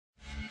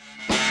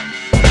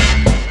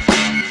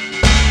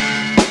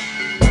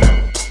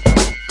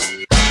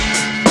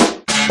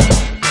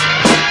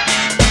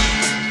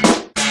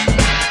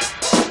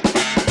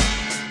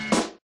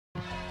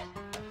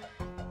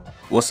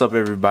What's up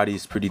everybody,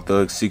 it's Pretty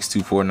Thug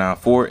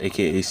 62494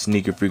 aka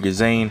Sneaker Freaker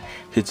Zane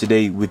here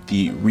today with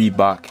the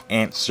Reebok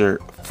Answer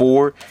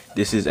 4.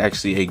 This is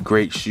actually a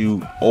great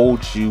shoe,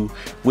 old shoe,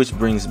 which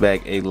brings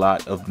back a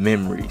lot of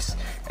memories.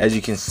 As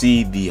you can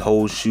see, the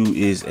whole shoe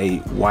is a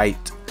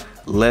white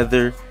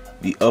leather.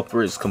 The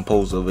upper is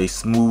composed of a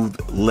smooth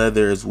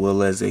leather as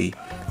well as a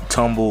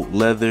tumble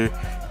leather,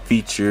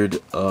 featured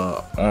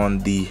on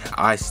the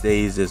eye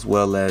stays as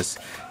well as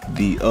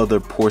the other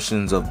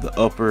portions of the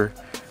upper.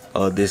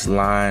 This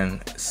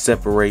line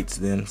separates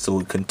them so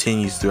it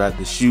continues throughout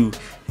the shoe.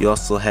 You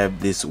also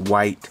have this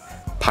white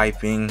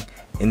piping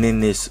and then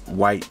this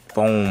white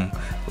foam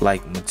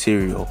like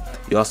material.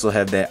 You also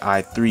have that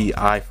I3,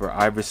 I for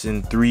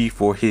Iverson, 3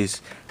 for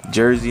his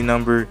jersey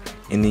number,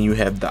 and then you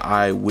have the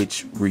I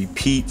which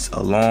repeats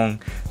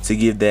along to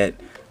give that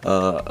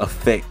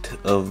effect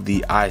of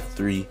the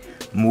I3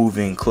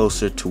 moving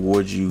closer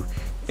towards you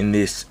in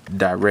this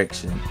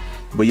direction.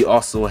 But you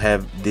also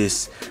have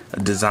this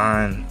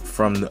design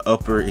from the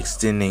upper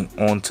extending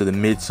onto the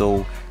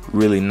midsole,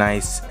 really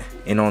nice.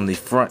 And on the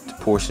front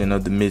portion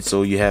of the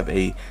midsole you have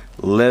a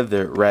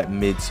leather wrap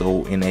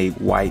midsole in a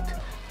white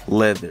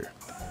leather.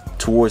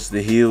 Towards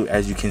the heel,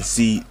 as you can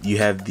see, you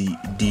have the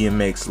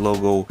DMX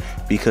logo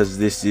because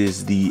this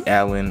is the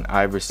Allen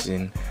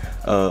Iverson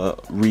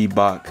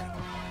Reebok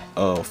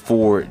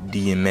 4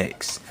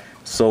 DMX.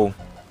 So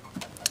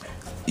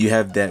you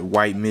have that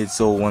white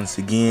midsole once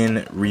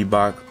again,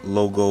 Reebok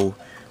logo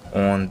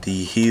on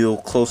the heel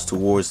close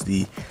towards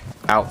the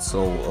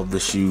outsole of the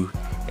shoe.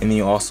 And then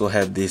you also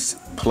have this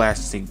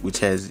plastic which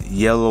has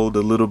yellowed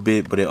a little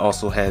bit, but it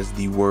also has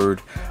the word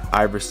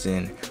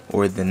Iverson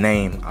or the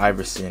name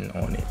Iverson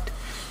on it.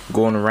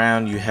 Going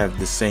around, you have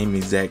the same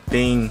exact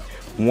thing.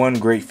 One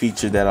great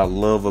feature that I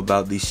love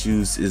about these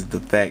shoes is the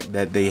fact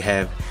that they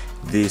have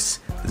this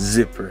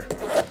zipper.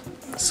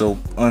 So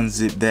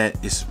unzip that,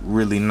 it's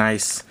really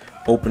nice.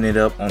 Open it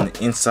up. On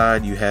the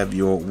inside you have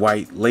your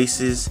white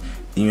laces,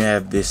 then you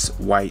have this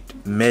white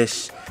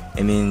mesh,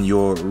 and then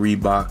your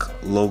Reebok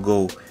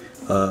logo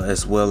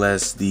as well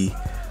as the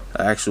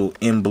actual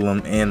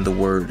emblem and the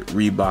word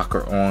Reebok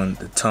are on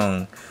the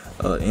tongue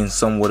in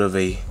somewhat of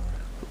a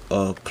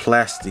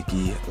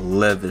plasticky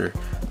leather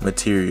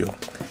material.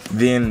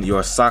 Then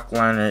your sock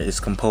liner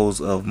is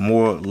composed of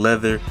more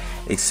leather,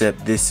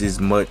 except this is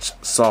much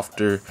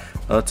softer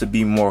to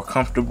be more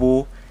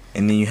comfortable.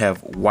 And then you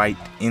have white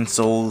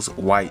insoles,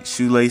 white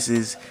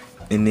shoelaces,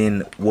 and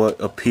then what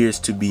appears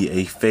to be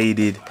a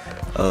faded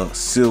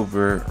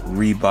silver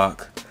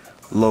Reebok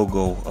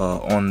logo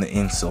on the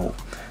insole.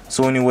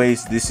 So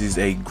anyways, this is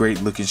a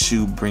great looking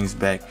shoe, brings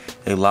back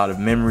a lot of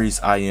memories.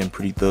 I am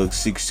Pretty Thug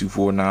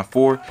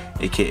 62494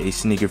 aka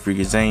Sneaker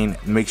Freaker Zane.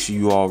 Make sure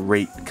you all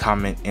rate,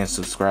 comment, and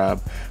subscribe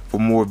for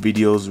more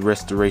videos,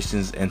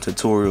 restorations, and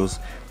tutorials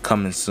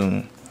coming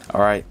soon.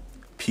 Alright,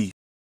 peace.